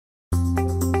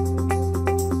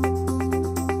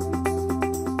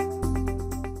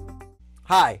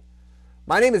Hi,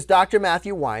 my name is Dr.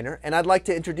 Matthew Weiner, and I'd like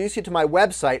to introduce you to my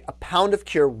website, A Pound of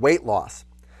Cure Weight Loss.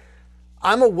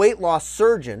 I'm a weight loss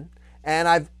surgeon, and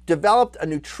I've developed a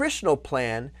nutritional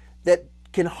plan that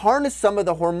can harness some of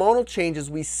the hormonal changes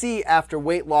we see after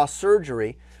weight loss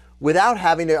surgery without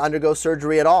having to undergo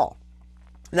surgery at all.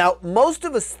 Now, most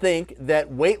of us think that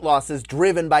weight loss is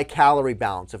driven by calorie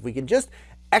balance. If we can just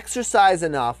exercise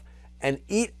enough and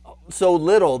eat so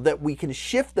little that we can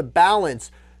shift the balance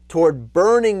toward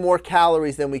burning more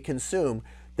calories than we consume,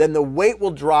 then the weight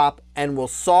will drop and we'll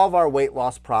solve our weight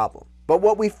loss problem. But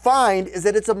what we find is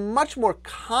that it's a much more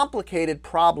complicated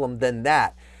problem than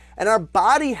that. And our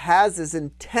body has this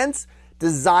intense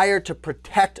desire to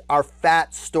protect our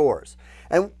fat stores.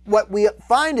 And what we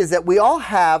find is that we all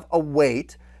have a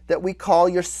weight that we call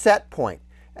your set point.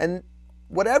 And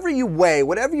whatever you weigh,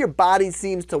 whatever your body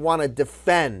seems to want to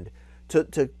defend,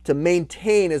 to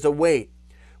maintain as a weight,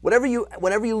 whenever you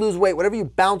lose weight, whatever you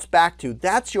bounce back to,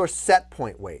 that's your set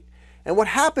point weight. And what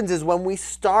happens is when we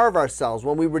starve ourselves,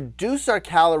 when we reduce our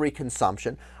calorie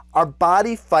consumption, our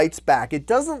body fights back. It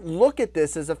doesn't look at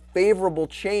this as a favorable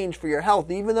change for your health,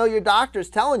 even though your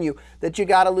doctor's telling you that you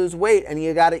got to lose weight and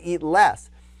you got to eat less.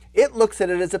 It looks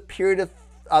at it as a period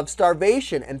of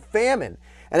starvation and famine.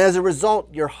 And as a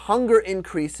result, your hunger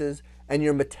increases and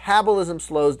your metabolism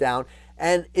slows down.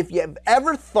 And if you've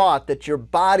ever thought that your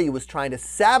body was trying to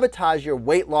sabotage your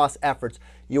weight loss efforts,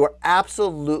 you are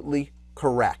absolutely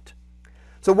correct.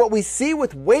 So what we see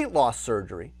with weight loss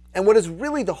surgery, and what is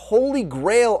really the holy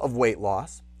grail of weight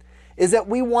loss, is that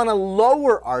we want to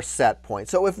lower our set point.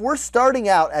 So if we're starting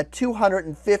out at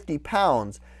 250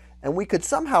 pounds and we could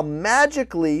somehow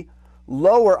magically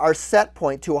lower our set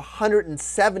point to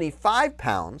 175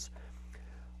 pounds,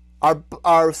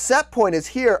 our set point is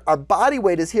here, our body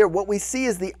weight is here. What we see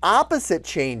is the opposite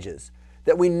changes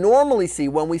that we normally see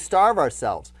when we starve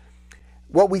ourselves.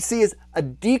 What we see is a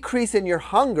decrease in your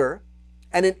hunger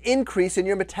and an increase in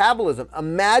your metabolism.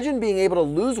 Imagine being able to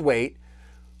lose weight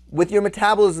with your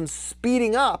metabolism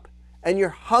speeding up and your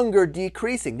hunger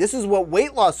decreasing. This is what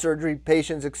weight loss surgery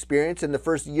patients experience in the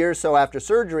first year or so after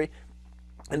surgery.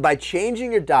 And by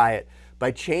changing your diet, by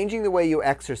changing the way you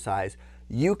exercise,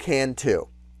 you can too.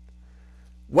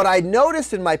 What I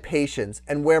noticed in my patients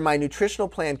and where my nutritional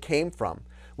plan came from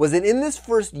was that in this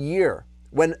first year,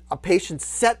 when a patient's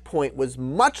set point was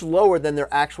much lower than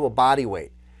their actual body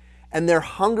weight, and their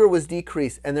hunger was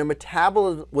decreased, and their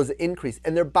metabolism was increased,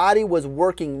 and their body was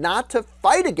working not to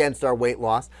fight against our weight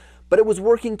loss, but it was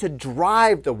working to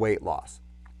drive the weight loss.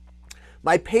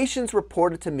 My patients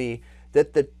reported to me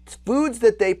that the foods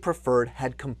that they preferred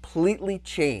had completely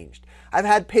changed. I've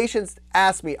had patients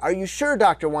ask me, "Are you sure,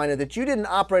 Dr. Weiner, that you didn't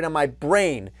operate on my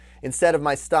brain instead of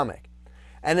my stomach?"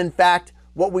 And in fact,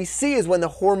 what we see is when the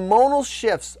hormonal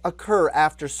shifts occur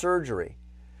after surgery,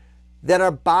 then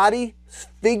our body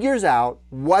figures out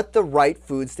what the right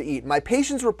foods to eat. My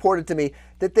patients reported to me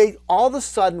that they all of a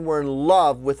sudden were in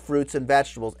love with fruits and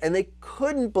vegetables, and they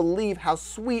couldn't believe how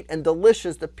sweet and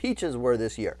delicious the peaches were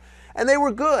this year. And they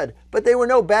were good, but they were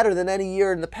no better than any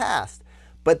year in the past.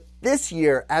 But this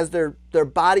year, as their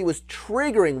body was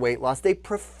triggering weight loss, they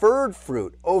preferred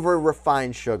fruit over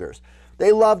refined sugars.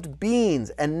 They loved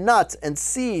beans and nuts and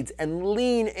seeds and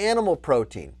lean animal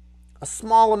protein, a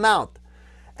small amount.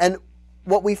 And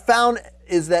what we found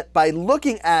is that by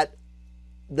looking at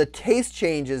the taste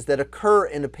changes that occur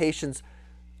in a patient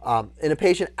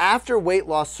after weight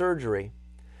loss surgery,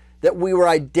 that we were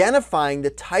identifying the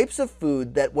types of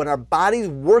food that when our body's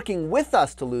working with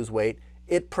us to lose weight,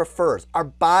 it prefers. Our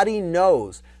body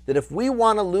knows that if we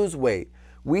want to lose weight,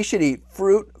 we should eat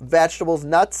fruit, vegetables,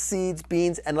 nuts, seeds,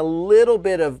 beans, and a little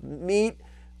bit of meat,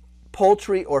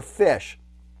 poultry, or fish.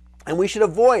 And we should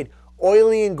avoid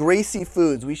oily and greasy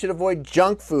foods. We should avoid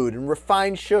junk food and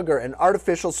refined sugar and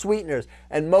artificial sweeteners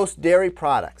and most dairy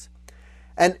products.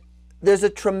 And there's a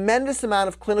tremendous amount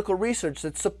of clinical research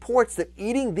that supports that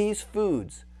eating these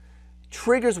foods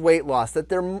triggers weight loss,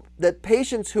 that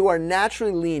patients who are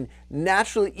naturally lean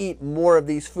naturally eat more of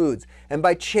these foods. And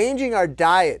by changing our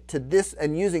diet to this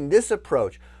and using this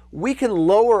approach, we can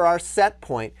lower our set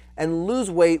point and lose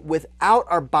weight without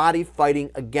our body fighting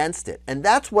against it. And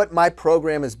that's what my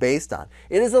program is based on.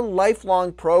 It is a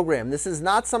lifelong program. This is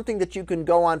not something that you can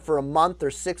go on for a month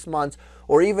or 6 months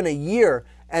or even a year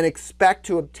and expect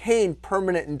to obtain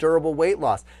permanent and durable weight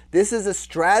loss. This is a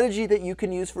strategy that you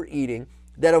can use for eating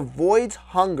that avoids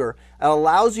hunger and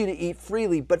allows you to eat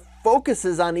freely, but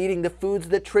focuses on eating the foods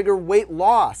that trigger weight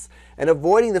loss and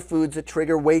avoiding the foods that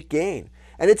trigger weight gain.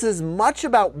 And it's as much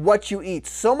about what you eat.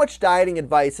 So much dieting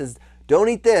advice is don't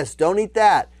eat this, don't eat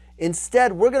that.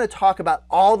 Instead, we're going to talk about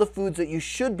all the foods that you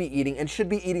should be eating and should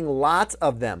be eating lots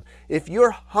of them. If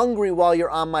you're hungry while you're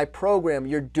on my program,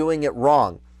 you're doing it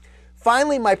wrong.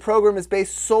 Finally, my program is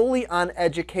based solely on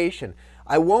education.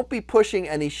 I won't be pushing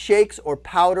any shakes or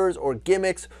powders or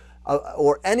gimmicks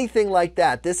or anything like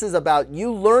that. This is about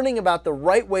you learning about the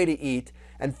right way to eat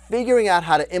and figuring out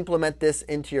how to implement this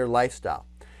into your lifestyle.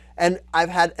 And I've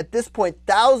had, at this point,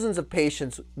 thousands of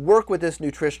patients work with this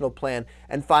nutritional plan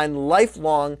and find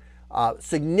lifelong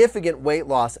significant weight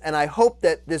loss, and I hope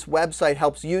that this website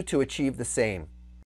helps you to achieve the same.